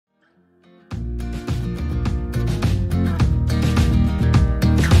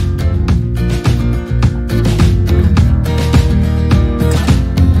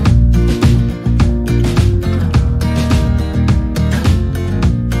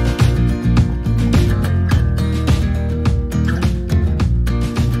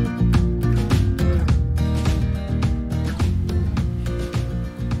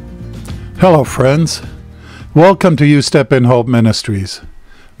Hello, friends. Welcome to You Step in Hope Ministries.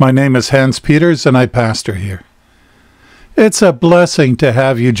 My name is Hans Peters, and I pastor here. It's a blessing to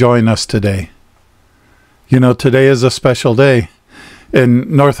have you join us today. You know, today is a special day.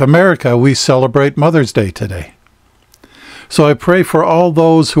 In North America, we celebrate Mother's Day today. So I pray for all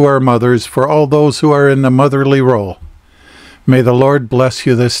those who are mothers, for all those who are in the motherly role. May the Lord bless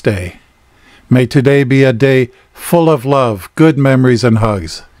you this day. May today be a day full of love, good memories, and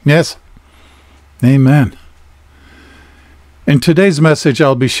hugs. Yes? Amen. In today's message,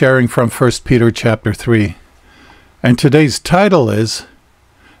 I'll be sharing from 1 Peter chapter 3. And today's title is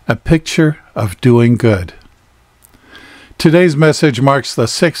A Picture of Doing Good. Today's message marks the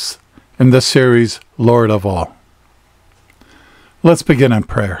 6th in the series, Lord of All. Let's begin in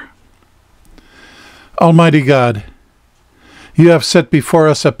prayer. Almighty God, you have set before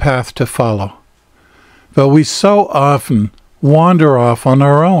us a path to follow, but we so often wander off on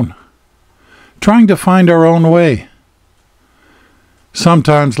our own, trying to find our own way.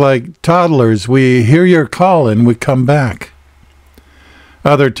 Sometimes, like toddlers, we hear your call and we come back.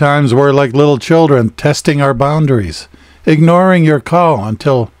 Other times, we're like little children, testing our boundaries, ignoring your call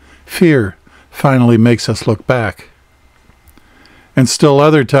until fear finally makes us look back. And still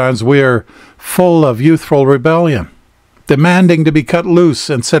other times, we are full of youthful rebellion, demanding to be cut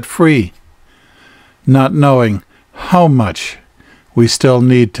loose and set free, not knowing how much we still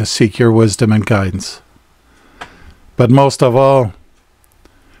need to seek your wisdom and guidance. But most of all,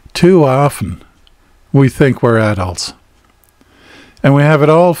 too often, we think we're adults, and we have it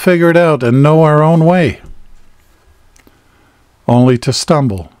all figured out and know our own way, only to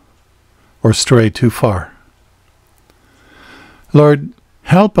stumble or stray too far. Lord,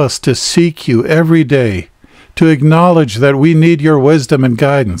 help us to seek you every day, to acknowledge that we need your wisdom and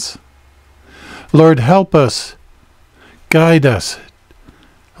guidance. Lord, help us, guide us.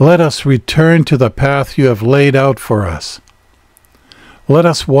 Let us return to the path you have laid out for us. Let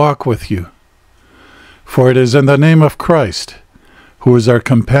us walk with you. For it is in the name of Christ, who is our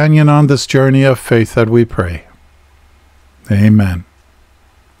companion on this journey of faith, that we pray. Amen.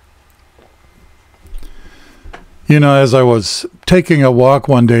 You know, as I was taking a walk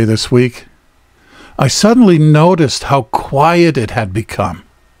one day this week, I suddenly noticed how quiet it had become.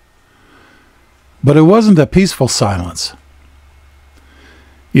 But it wasn't a peaceful silence.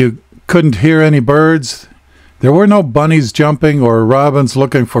 You couldn't hear any birds. There were no bunnies jumping or robins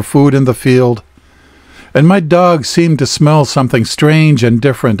looking for food in the field. And my dog seemed to smell something strange and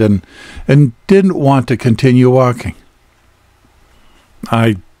different and didn't want to continue walking.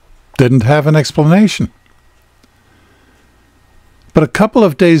 I didn't have an explanation. But a couple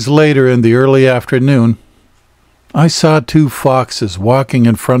of days later in the early afternoon, I saw two foxes walking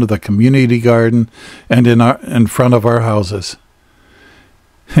in front of the community garden and in front of our houses.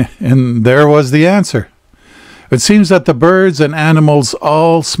 And there was the answer. It seems that the birds and animals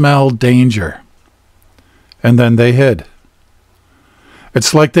all smelled danger. And then they hid.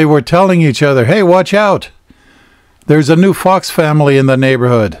 It's like they were telling each other, "Hey, watch out! There's a new fox family in the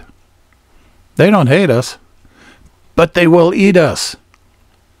neighborhood. They don't hate us, but they will eat us."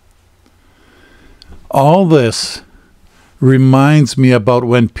 All this reminds me about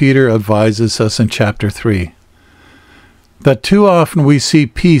when Peter advises us in chapter 3, that too often we see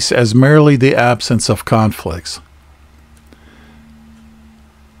peace as merely the absence of conflicts.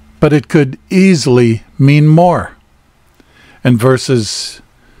 But it could easily mean more. In first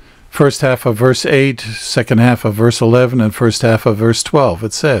half of verse 8, second half of verse 11, and first half of verse 12,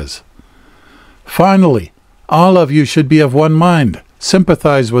 it says, "Finally, all of you should be of one mind,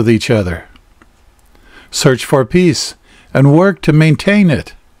 sympathize with each other. Search for peace and work to maintain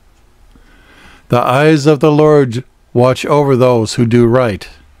it. The eyes of the Lord watch over those who do right,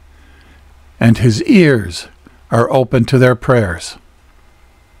 and his ears are open to their prayers."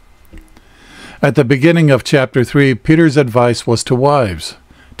 At the beginning of chapter 3, Peter's advice was to wives,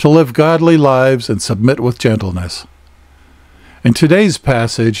 to live godly lives and submit with gentleness. In today's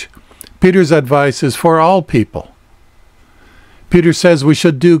passage, Peter's advice is for all people. Peter says we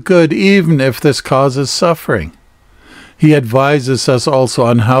should do good even if this causes suffering. He advises us also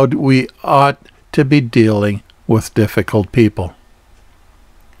on how we ought to be dealing with difficult people.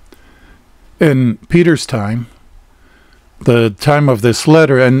 In Peter's time, the time of this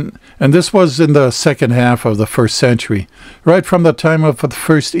letter, and this was in the second half of the first century, right from the time of the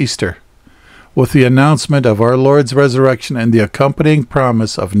first Easter, with the announcement of our Lord's resurrection and the accompanying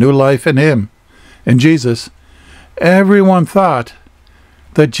promise of new life in him, in Jesus, everyone thought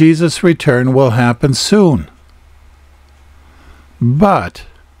that Jesus' return will happen soon. But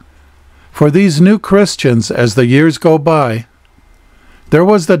for these new Christians, as the years go by, There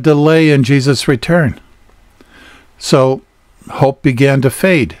was the delay in Jesus' return. So hope began to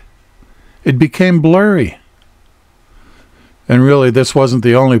fade. It became blurry. And really, this wasn't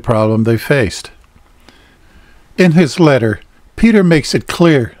the only problem they faced. In his letter, Peter makes it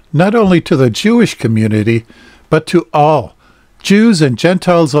clear, not only to the Jewish community, but to all, Jews and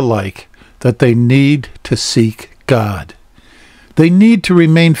Gentiles alike, that they need to seek God. They need to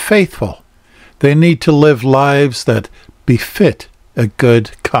remain faithful. They need to live lives that befit a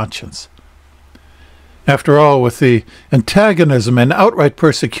good conscience. After all, with the antagonism and outright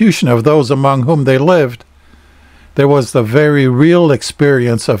persecution of those among whom they lived, there was the very real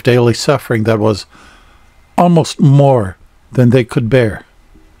experience of daily suffering that was almost more than they could bear.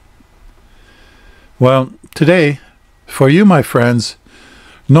 Well, today, for you, my friends,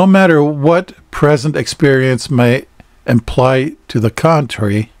 no matter what present experience may imply to the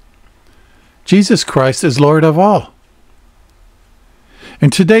contrary, Jesus Christ is Lord of all. In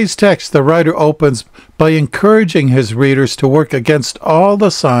today's text, the writer opens by encouraging his readers to work against all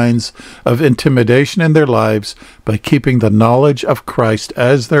the signs of intimidation in their lives by keeping the knowledge of Christ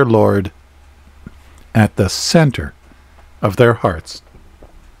as their Lord at the center of their hearts.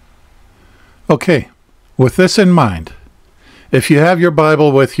 Okay, with this in mind, if you have your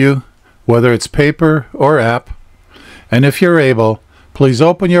Bible with you, whether it's paper or app, and if you're able, please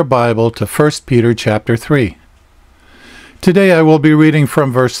open your Bible to 1 Peter chapter 3. Today I will be reading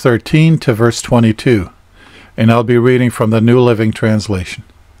from verse 13 to verse 22, and I'll be reading from the New Living Translation.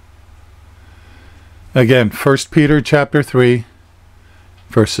 Again, 1 Peter chapter 3,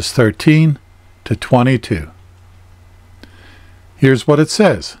 verses 13 to 22. Here's what it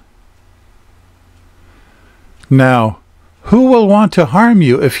says. Now, who will want to harm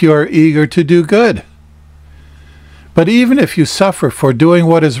you if you are eager to do good? But even if you suffer for doing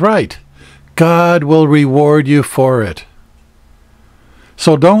what is right, God will reward you for it.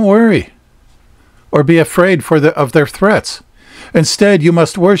 So don't worry or be afraid of their threats. Instead, you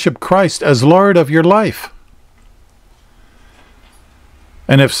must worship Christ as Lord of your life.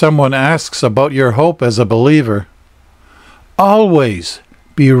 And if someone asks about your hope as a believer, always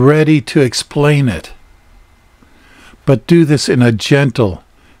be ready to explain it. But do this in a gentle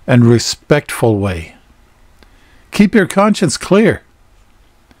and respectful way. Keep your conscience clear.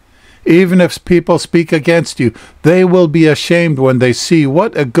 Even if people speak against you, they will be ashamed when they see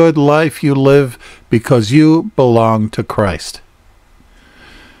what a good life you live because you belong to Christ.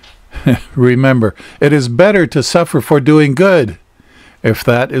 Remember, it is better to suffer for doing good, if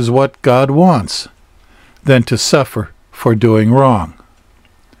that is what God wants, than to suffer for doing wrong.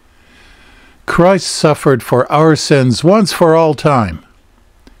 Christ suffered for our sins once for all time.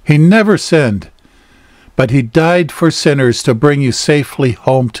 He never sinned, but he died for sinners to bring you safely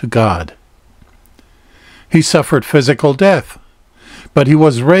home to God. He suffered physical death, but he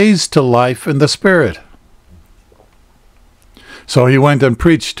was raised to life in the Spirit. So he went and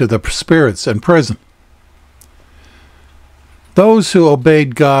preached to the spirits in prison. Those who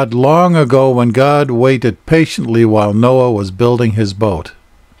obeyed God long ago when God waited patiently while Noah was building his boat.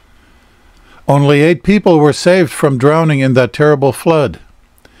 Only 8 people were saved from drowning in that terrible flood.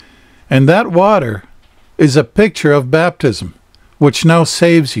 And that water is a picture of baptism, which now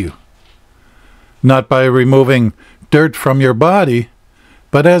saves you. Not by removing dirt from your body,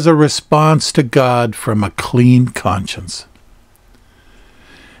 but as a response to God from a clean conscience.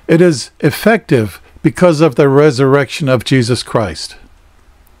 It is effective because of the resurrection of Jesus Christ.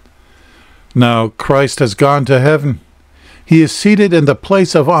 Now Christ has gone to heaven. He is seated in the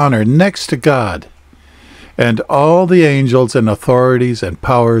place of honor next to God, and all the angels and authorities and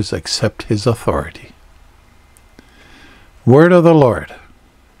powers accept his authority. Word of the Lord.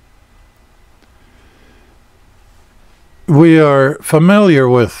 We are familiar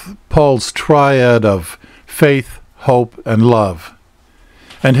with Paul's triad of faith, hope, and love,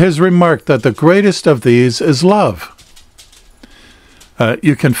 and his remark that the greatest of these is love.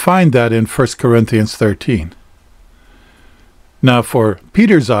 You can find that in 1 Corinthians 13. Now, for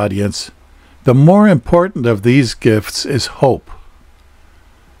Peter's audience, the more important of these gifts is hope.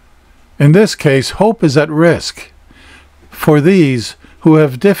 In this case, hope is at risk for these who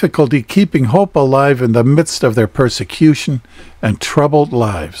have difficulty keeping hope alive in the midst of their persecution and troubled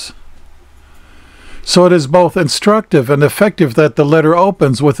lives. So it is both instructive and effective that the letter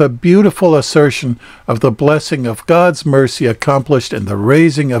opens with a beautiful assertion of the blessing of God's mercy accomplished in the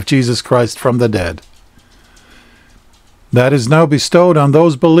raising of Jesus Christ from the dead. That is now bestowed on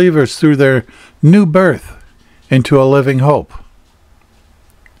those believers through their new birth into a living hope.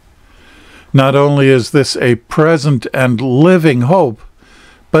 Not only is this a present and living hope,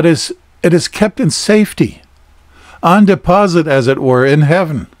 but it is kept in safety, on deposit, as it were, in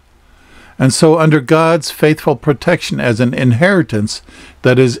heaven, and so under God's faithful protection as an inheritance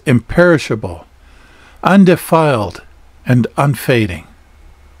that is imperishable, undefiled, and unfading.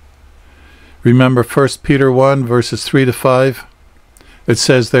 Remember 1 Peter 1, verses 3 to 5? It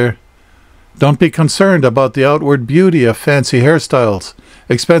says there, "Don't be concerned about the outward beauty of fancy hairstyles,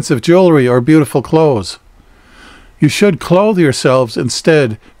 expensive jewelry, or beautiful clothes. You should clothe yourselves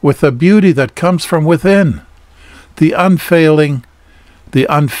instead with the beauty that comes from within, the unfailing, the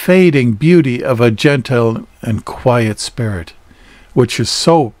unfading beauty of a gentle and quiet spirit, which is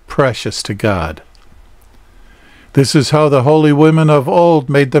so precious to God. This is how the holy women of old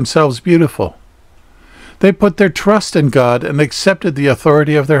made themselves beautiful. They put their trust in God and accepted the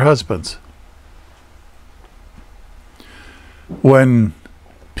authority of their husbands." When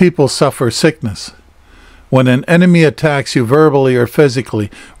people suffer sickness, when an enemy attacks you verbally or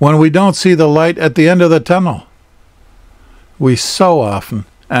physically, when we don't see the light at the end of the tunnel, we so often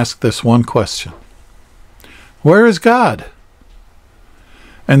ask this one question: where is God?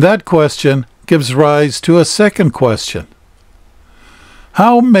 And that question gives rise to a second question: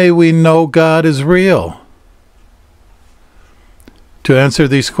 how may we know God is real? To answer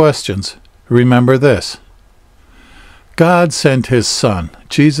these questions, remember this: God sent his Son,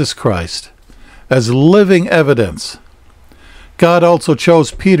 Jesus Christ, as living evidence. God also chose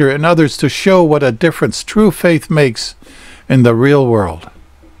Peter and others to show what a difference true faith makes in the real world.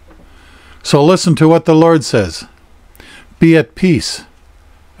 So listen to what the Lord says: be at peace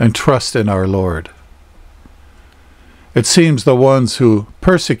and trust in our Lord. It seems the ones who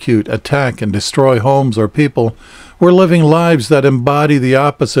persecute, attack, and destroy homes or people were living lives that embody the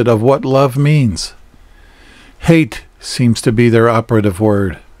opposite of what love means. Hate seems to be their operative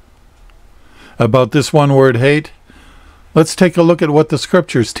word. About this one word, hate, let's take a look at what the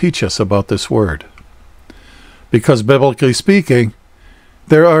scriptures teach us about this word. Because biblically speaking,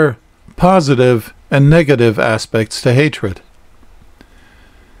 there are positive and negative aspects to hatred.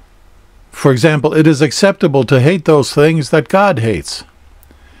 For example, it is acceptable to hate those things that God hates.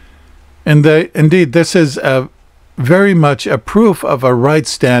 And indeed, this is very much a proof of a right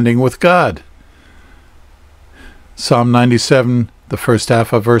standing with God. Psalm 97, the first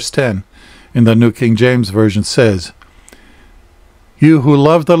half of verse 10, in the New King James Version says, "You who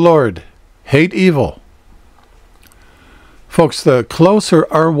love the Lord, hate evil." Folks, the closer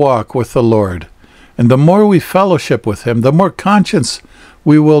our walk with the Lord, and the more we fellowship with him, the more conscious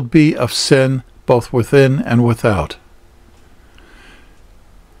we will be of sin, both within and without.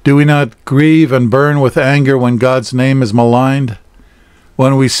 Do we not grieve and burn with anger when God's name is maligned?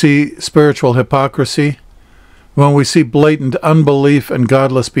 When we see spiritual hypocrisy? When we see blatant unbelief and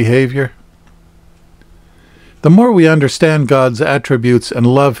godless behavior? The more we understand God's attributes and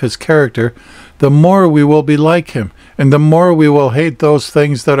love his character, the more we will be like him, and the more we will hate those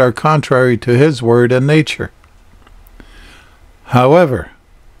things that are contrary to his word and nature. However,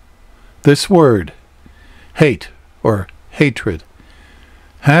 this word, hate or hatred,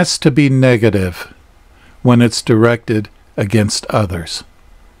 has to be negative when it's directed against others.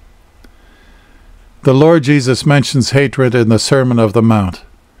 The Lord Jesus mentions hatred in the Sermon on the Mount.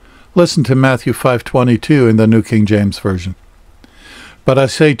 Listen to Matthew 5:22 in the New King James Version. "But I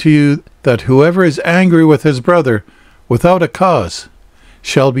say to you that whoever is angry with his brother without a cause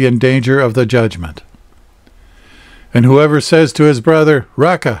shall be in danger of the judgment. And whoever says to his brother,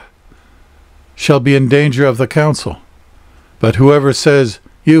 'Raca,' shall be in danger of the council. But whoever says,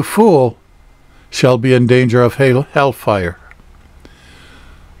 'You fool,' shall be in danger of hellfire."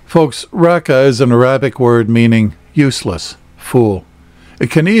 Folks, Raca is an Arabic word meaning useless, fool. It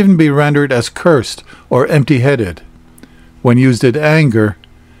can even be rendered as cursed or empty-headed. When used in anger,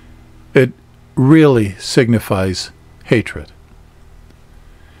 it really signifies hatred.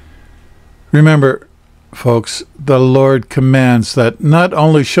 Remember, folks, the Lord commands that not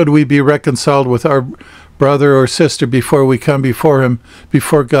only should we be reconciled with our brother or sister before we come before him,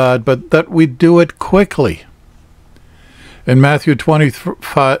 before God, but that we do it quickly. In Matthew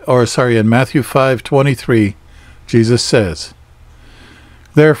 5:23, Jesus says,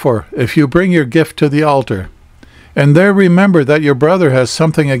 "Therefore, if you bring your gift to the altar, and there remember that your brother has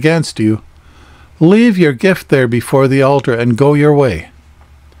something against you, leave your gift there before the altar and go your way.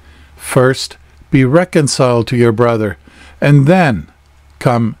 First, be reconciled to your brother, and then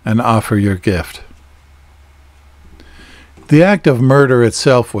come and offer your gift." The act of murder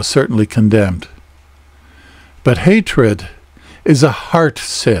itself was certainly condemned. But hatred is a heart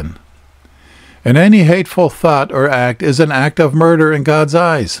sin, and any hateful thought or act is an act of murder in God's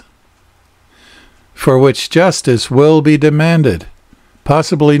eyes, for which justice will be demanded,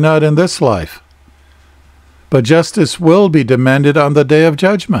 possibly not in this life, but justice will be demanded on the day of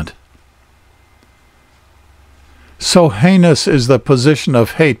judgment. So heinous is the position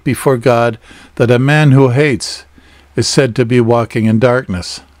of hate before God that a man who hates is said to be walking in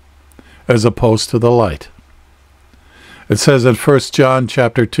darkness, as opposed to the light. It says in 1 John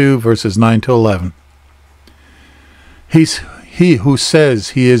chapter 2, verses 9 to 11, He who says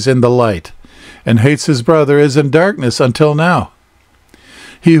he is in the light and hates his brother is in darkness until now.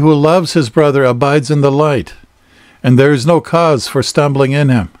 He who loves his brother abides in the light, and there is no cause for stumbling in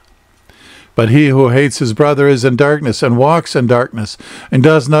him. But he who hates his brother is in darkness and walks in darkness and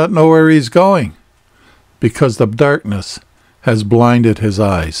does not know where he is going, because the darkness has blinded his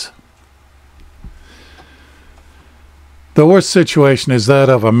eyes. The worst situation is that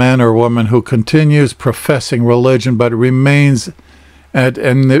of a man or woman who continues professing religion but remains at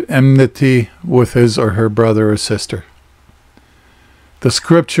enmity with his or her brother or sister. The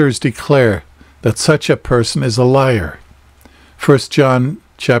scriptures declare that such a person is a liar. 1 John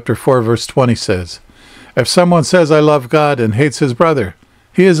chapter 4 verse 20 says, If someone says, I love God, and hates his brother,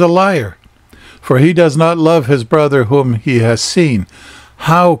 he is a liar. For he does not love his brother whom he has seen.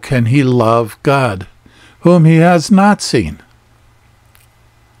 How can he love God, whom he has not seen?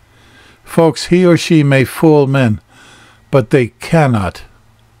 Folks, he or she may fool men, but they cannot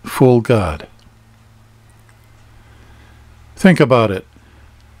fool God. Think about it.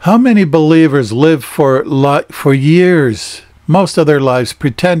 How many believers live for years, most of their lives,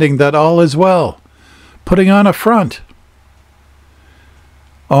 pretending that all is well, putting on a front,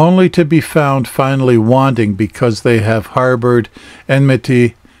 only to be found finally wanting because they have harbored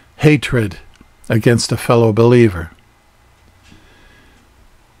enmity, hatred against a fellow believer.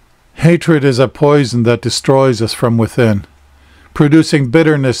 Hatred is a poison that destroys us from within, producing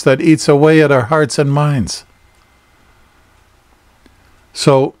bitterness that eats away at our hearts and minds.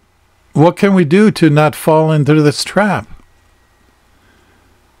 So, what can we do to not fall into this trap?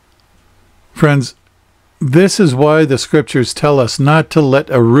 Friends, this is why the scriptures tell us not to let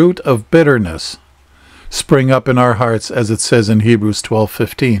a root of bitterness spring up in our hearts, as it says in Hebrews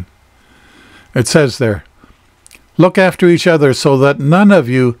 12:15. It says there, Look after each other so that none of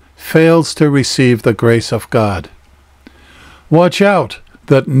you fails to receive the grace of God. Watch out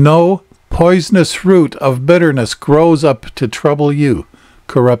that no poisonous root of bitterness grows up to trouble you,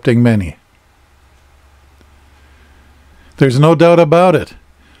 corrupting many. There's no doubt about it.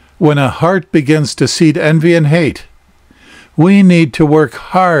 When a heart begins to seed envy and hate, we need to work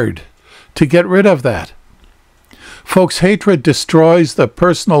hard to get rid of that. Folks, hatred destroys the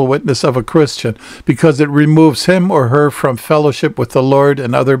personal witness of a Christian because it removes him or her from fellowship with the Lord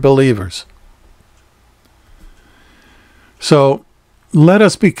and other believers. So, let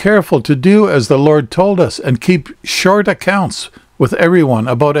us be careful to do as the Lord told us and keep short accounts with everyone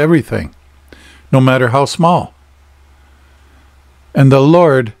about everything, no matter how small. And the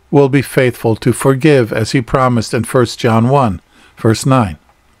Lord will be faithful to forgive as he promised in 1 John 1, verse 9.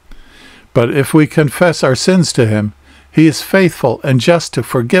 But if we confess our sins to him, he is faithful and just to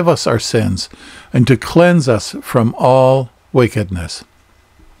forgive us our sins and to cleanse us from all wickedness.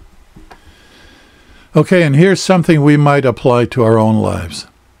 Okay, and here's something we might apply to our own lives.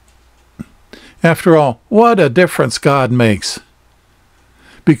 After all, what a difference God makes.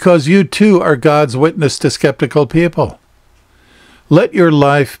 Because you too are God's witness to skeptical people. Let your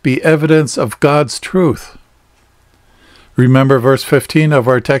life be evidence of God's truth. Remember verse 15 of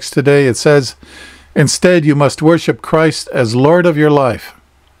our text today? It says, Instead, you must worship Christ as Lord of your life.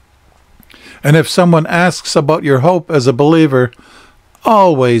 And if someone asks about your hope as a believer,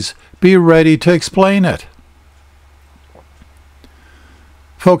 always be ready to explain it.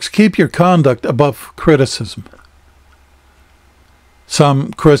 Folks, keep your conduct above criticism.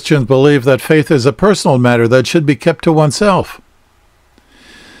 Some Christians believe that faith is a personal matter that should be kept to oneself.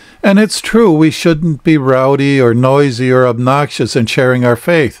 And it's true, we shouldn't be rowdy or noisy or obnoxious in sharing our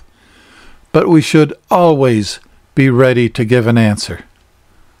faith. But we should always be ready to give an answer,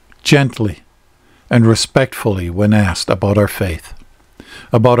 gently and respectfully when asked about our faith,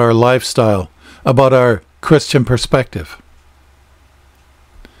 about our lifestyle, about our Christian perspective.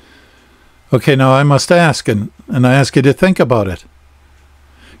 Okay, now I must ask, and I ask you to think about it.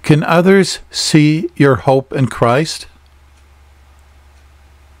 Can others see your hope in Christ?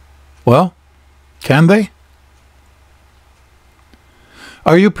 Well, can they?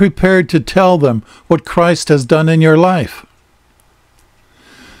 Are you prepared to tell them what Christ has done in your life?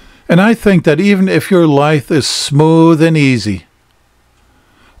 And I think that even if your life is smooth and easy,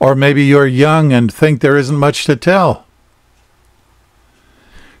 or maybe you're young and think there isn't much to tell,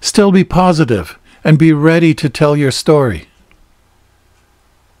 still be positive and be ready to tell your story.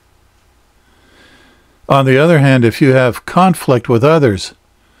 On the other hand, if you have conflict with others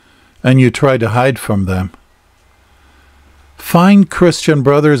and you try to hide from them, find Christian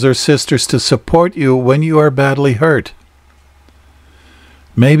brothers or sisters to support you when you are badly hurt.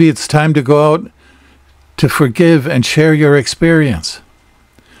 Maybe it's time to go out to forgive and share your experience.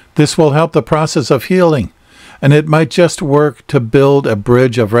 This will help the process of healing, and it might just work to build a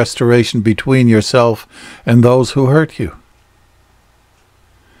bridge of restoration between yourself and those who hurt you.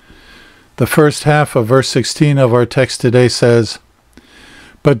 The first half of verse 16 of our text today says,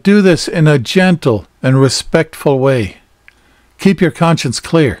 "But do this in a gentle and respectful way. Keep your conscience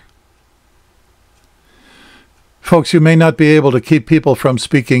clear." Folks, you may not be able to keep people from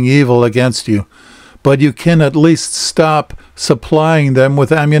speaking evil against you, but you can at least stop supplying them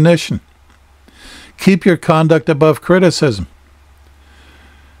with ammunition. Keep your conduct above criticism.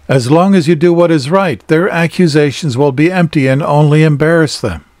 As long as you do what is right, their accusations will be empty and only embarrass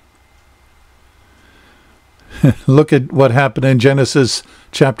them. Look at what happened in Genesis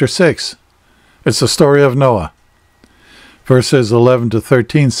chapter 6. It's the story of Noah. Verses 11 to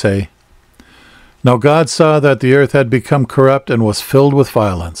 13 say, "Now God saw that the earth had become corrupt and was filled with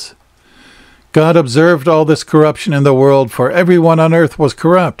violence. God observed all this corruption in the world, for everyone on earth was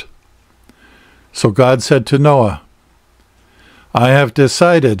corrupt. So God said to Noah, 'I have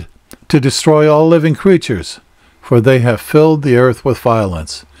decided to destroy all living creatures, for they have filled the earth with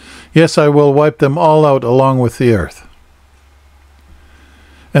violence. Yes, I will wipe them all out along with the earth.'"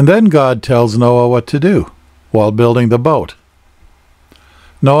 And then God tells Noah what to do while building the boat.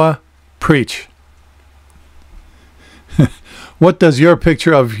 "Noah, preach." What does your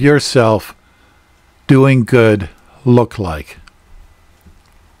picture of yourself doing good look like?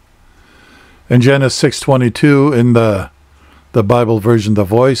 In Genesis 6:22, in the Bible version, The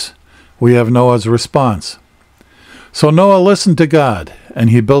Voice, we have Noah's response. "So Noah listened to God, and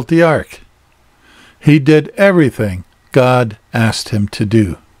he built the ark. He did everything God asked him to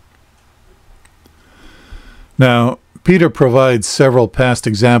do." Now, Peter provides several past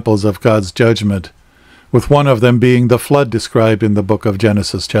examples of God's judgment, with one of them being the flood described in the book of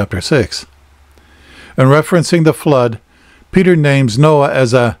Genesis chapter 6. In referencing the flood, Peter names Noah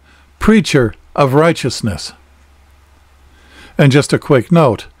as a preacher of righteousness. And just a quick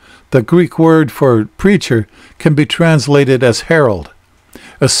note, the Greek word for preacher can be translated as herald,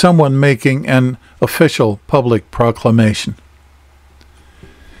 as someone making an official public proclamation.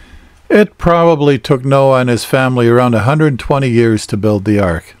 It probably took Noah and his family around 120 years to build the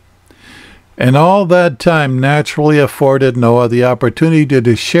ark. And all that time naturally afforded Noah the opportunity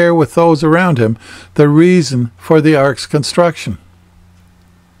to share with those around him the reason for the ark's construction.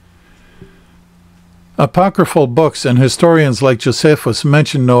 Apocryphal books and historians like Josephus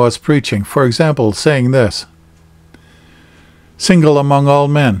mention Noah's preaching, for example, saying this, "Single among all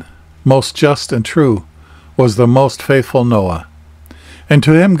men, most just and true, was the most faithful Noah. And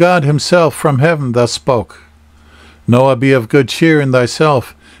to him God himself from heaven thus spoke, Noah, be of good cheer in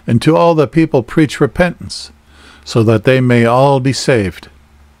thyself, and to all the people preach repentance, so that they may all be saved.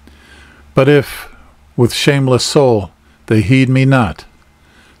 But if, with shameless soul, they heed me not,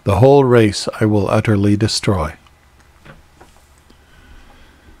 the whole race I will utterly destroy."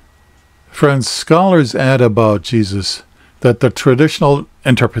 Friends, scholars add about Jesus that the traditional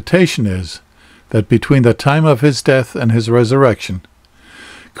interpretation is that between the time of his death and his resurrection,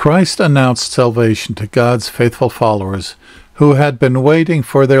 Christ announced salvation to God's faithful followers who had been waiting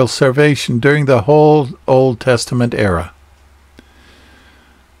for their salvation during the whole Old Testament era.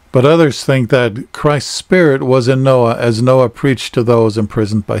 But others think that Christ's Spirit was in Noah as Noah preached to those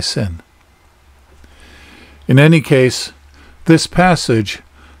imprisoned by sin. In any case, this passage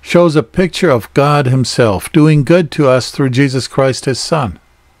shows a picture of God himself doing good to us through Jesus Christ his Son.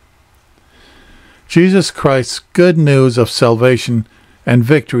 Jesus Christ's good news of salvation and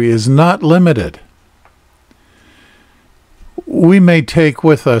victory is not limited. We may take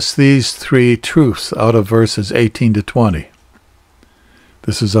with us these three truths out of verses 18 to 20.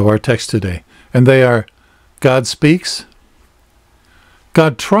 This is of our text today. And they are, God speaks,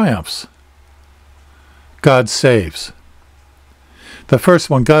 God triumphs, God saves. The first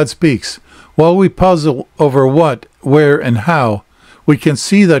one, God speaks. While we puzzle over what, where, and how, we can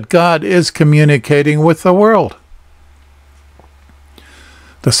see that God is communicating with the world.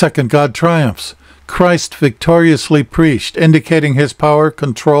 The second, God triumphs. Christ victoriously preached, indicating his power,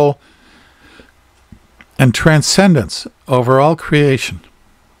 control, and transcendence over all creation.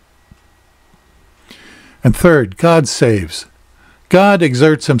 And third, God saves. God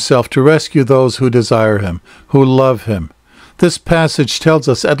exerts himself to rescue those who desire him, who love him. This passage tells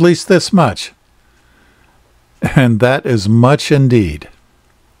us at least this much, and that is much indeed.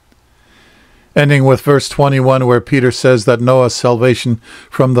 ending with verse 21, where Peter says that Noah's salvation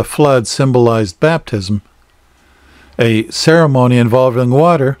from the flood symbolized baptism, a ceremony involving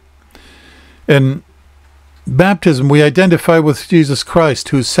water. In baptism, we identify with Jesus Christ,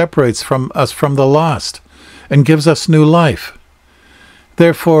 who separates us from the lost and gives us new life.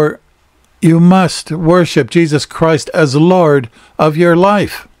 Therefore, you must worship Jesus Christ as Lord of your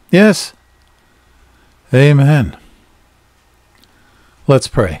life. Yes? Amen. Let's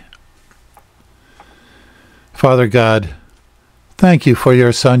pray. Father God, thank you for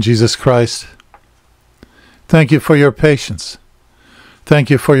your Son, Jesus Christ. Thank you for your patience. Thank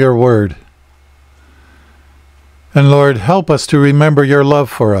you for your word. And Lord, help us to remember your love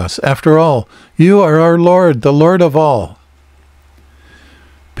for us. After all, you are our Lord, the Lord of all.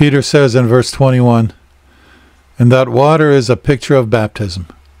 Peter says in verse 21, "And that water is a picture of baptism,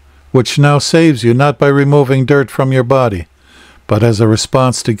 which now saves you not by removing dirt from your body, but as a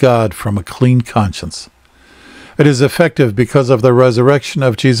response to God from a clean conscience. It is effective because of the resurrection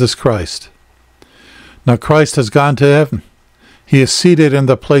of Jesus Christ. Now Christ has gone to heaven. He is seated in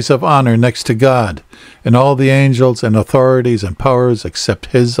the place of honor next to God, and all the angels and authorities and powers accept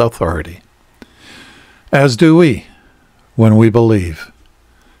his authority. As do we, when we believe.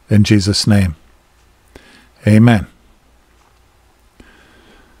 In Jesus' name, amen."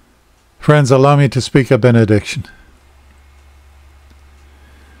 Friends, allow me to speak a benediction.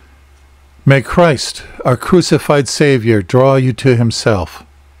 May Christ, our crucified Savior, draw you to himself,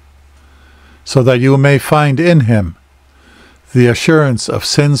 so that you may find in him the assurance of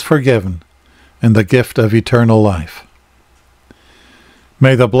sins forgiven and the gift of eternal life.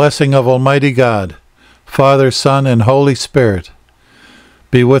 May the blessing of Almighty God, Father, Son, and Holy Spirit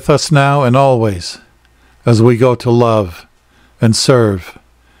be with us now and always as we go to love and serve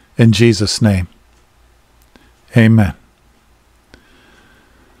in Jesus' name. Amen.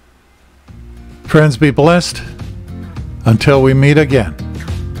 Friends, be blessed until we meet again.